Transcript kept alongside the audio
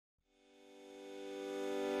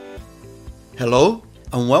Hello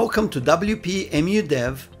and welcome to WP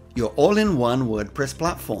Dev, your all-in-one WordPress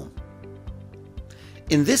platform.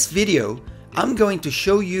 In this video, I'm going to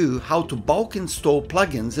show you how to bulk install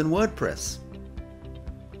plugins in WordPress.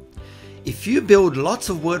 If you build lots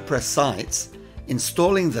of WordPress sites,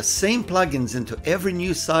 installing the same plugins into every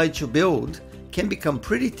new site you build can become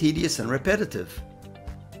pretty tedious and repetitive.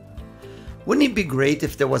 Wouldn't it be great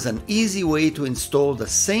if there was an easy way to install the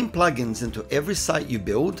same plugins into every site you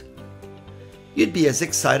build? You'd be as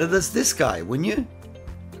excited as this guy, wouldn't you?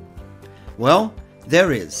 Well,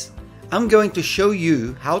 there is. I'm going to show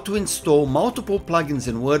you how to install multiple plugins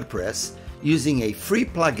in WordPress using a free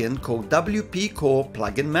plugin called WP Core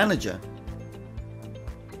Plugin Manager.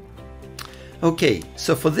 Okay,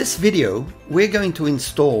 so for this video, we're going to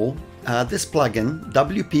install this plugin,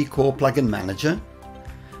 WP Core Plugin Manager.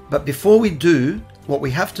 But before we do, what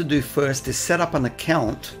we have to do first is set up an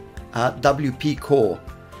account at WP Core.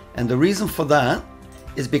 And the reason for that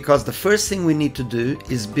is because the first thing we need to do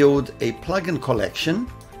is build a plugin collection.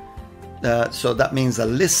 So that means a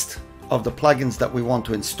list of the plugins that we want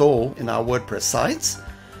to install in our WordPress sites.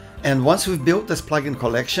 And once we've built this plugin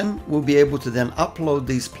collection, we'll be able to then upload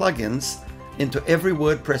these plugins into every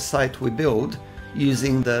WordPress site we build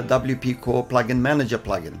using the WP Core Plugin Manager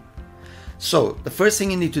plugin. So the first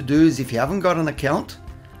thing you need to do is, if you haven't got an account,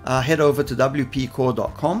 head over to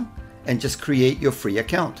wpcore.com and just create your free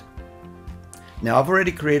account. Now I've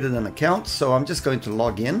already created an account, so I'm just going to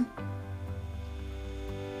log in.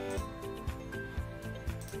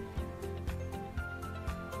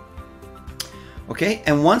 Okay,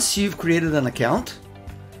 and once you've created an account,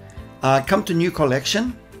 come to New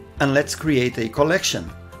Collection and let's create a collection.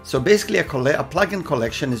 So basically a plugin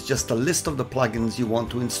collection is just a list of the plugins you want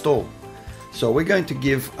to install. So we're going to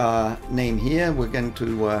give a name here. We're going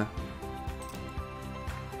to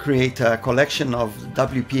create a collection of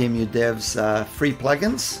WP Dev's free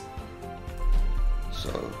plugins.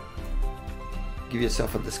 So give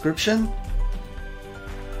yourself a description.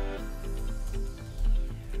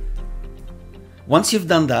 Once you've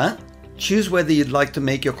done that, choose whether you'd like to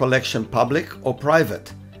make your collection public or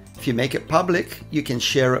private. If you make it public, you can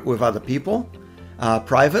share it with other people.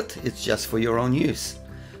 Private, it's just for your own use.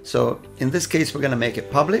 So in this case, we're going to make it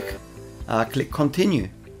public. Click Continue.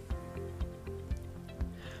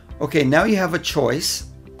 Okay, now you have a choice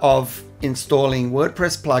of installing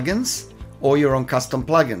WordPress plugins or your own custom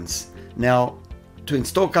plugins. Now, to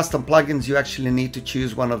install custom plugins, you actually need to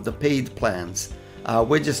choose one of the paid plans.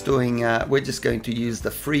 We're just going to use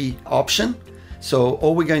the free option. So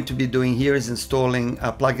all we're going to be doing here is installing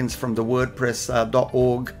plugins from the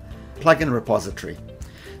WordPress.org plugin repository.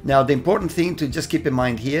 Now, the important thing to just keep in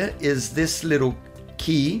mind here is this little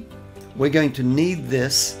key. We're going to need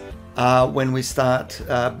this when we start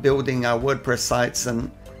building our WordPress sites and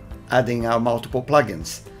adding our multiple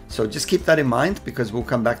plugins. So just keep that in mind because we'll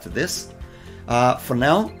come back to this. For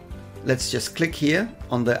now, let's just click here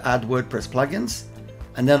on the Add WordPress Plugins.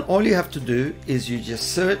 And then all you have to do is you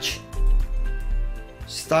just search,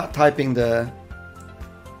 start typing the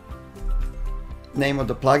name of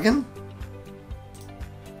the plugin.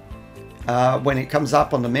 When it comes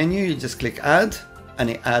up on the menu, you just click Add and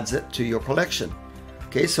it adds it to your collection.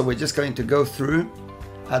 Okay, so we're just going to go through,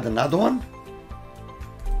 add another one.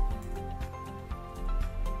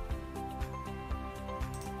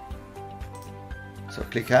 So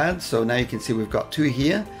click Add. So now you can see we've got two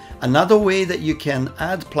here. Another way that you can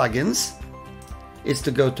add plugins is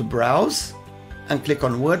to go to Browse and click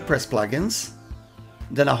on WordPress plugins.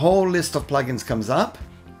 Then a whole list of plugins comes up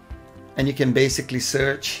and you can basically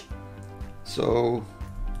search. So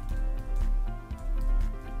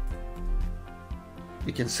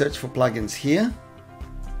you can search for plugins here.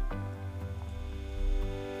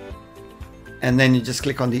 And then you just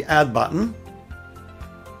click on the Add button.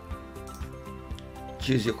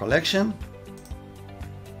 Choose your collection.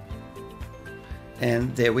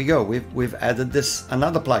 And there we go. We've added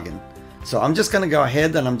another plugin. So I'm just going to go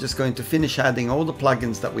ahead and I'm just going to finish adding all the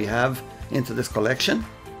plugins that we have into this collection.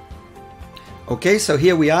 Okay, so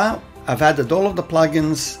here we are. I've added all of the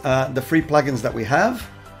plugins, the free plugins that we have.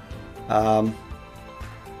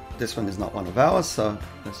 This one is not one of ours, so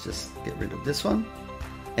let's just get rid of this one.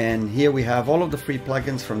 And here we have all of the free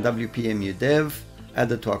plugins from WP Dev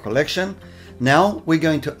added to our collection. Now we're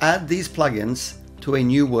going to add these plugins to a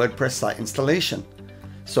new WordPress site installation.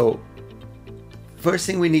 So first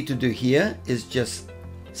thing we need to do here is just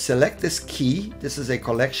select this key. This is a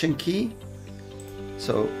collection key.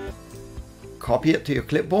 So copy it to your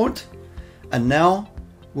clipboard. And now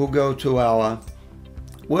we'll go to our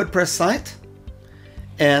WordPress site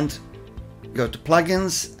and go to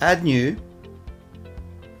Plugins, Add New.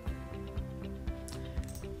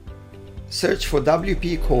 search for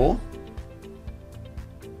WP Core.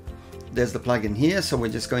 There's the plugin here, so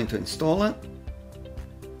we're just going to install it.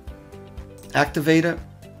 Activate it.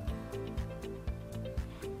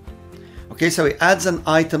 Okay, so it adds an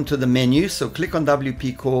item to the menu, so click on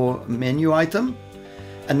WP Core menu item,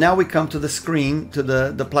 and now we come to the screen, to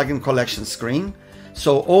the plugin collection screen.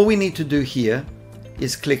 So all we need to do here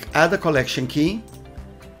is click add a collection key,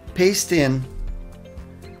 paste in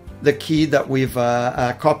the key that we've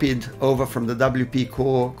copied over from the WP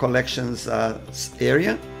Core collections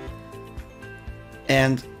area,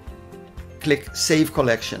 and click save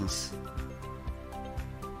collections.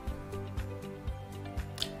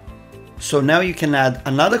 So now you can add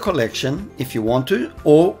another collection if you want to,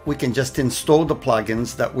 or we can just install the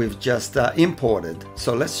plugins that we've just imported.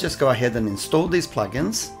 So let's just go ahead and install these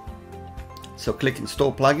plugins. So click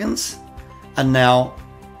install plugins, and now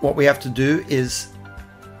what we have to do is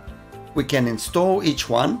we can install each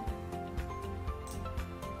one.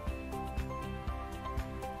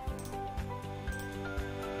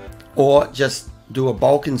 Or just do a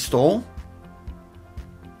bulk install.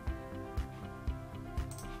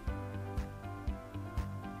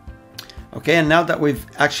 Okay, and now that we've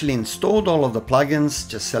actually installed all of the plugins,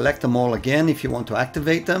 just select them all again if you want to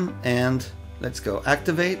activate them, and let's go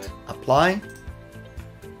activate, apply.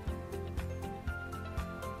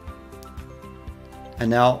 And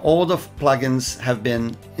now all the plugins have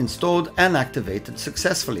been installed and activated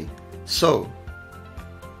successfully. So,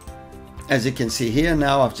 as you can see here,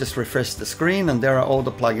 now I've just refreshed the screen and there are all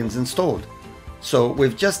the plugins installed. So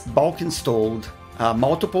we've just bulk installed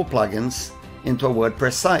multiple plugins into a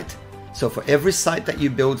WordPress site. So for every site that you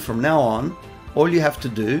build from now on, all you have to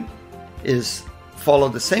do is follow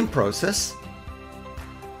the same process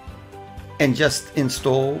and just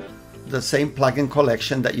install the same plugin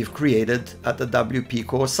collection that you've created at the WP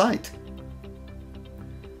Core site.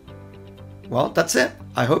 Well, that's it.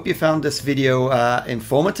 I hope you found this video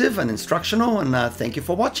informative and instructional, and thank you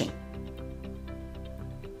for watching.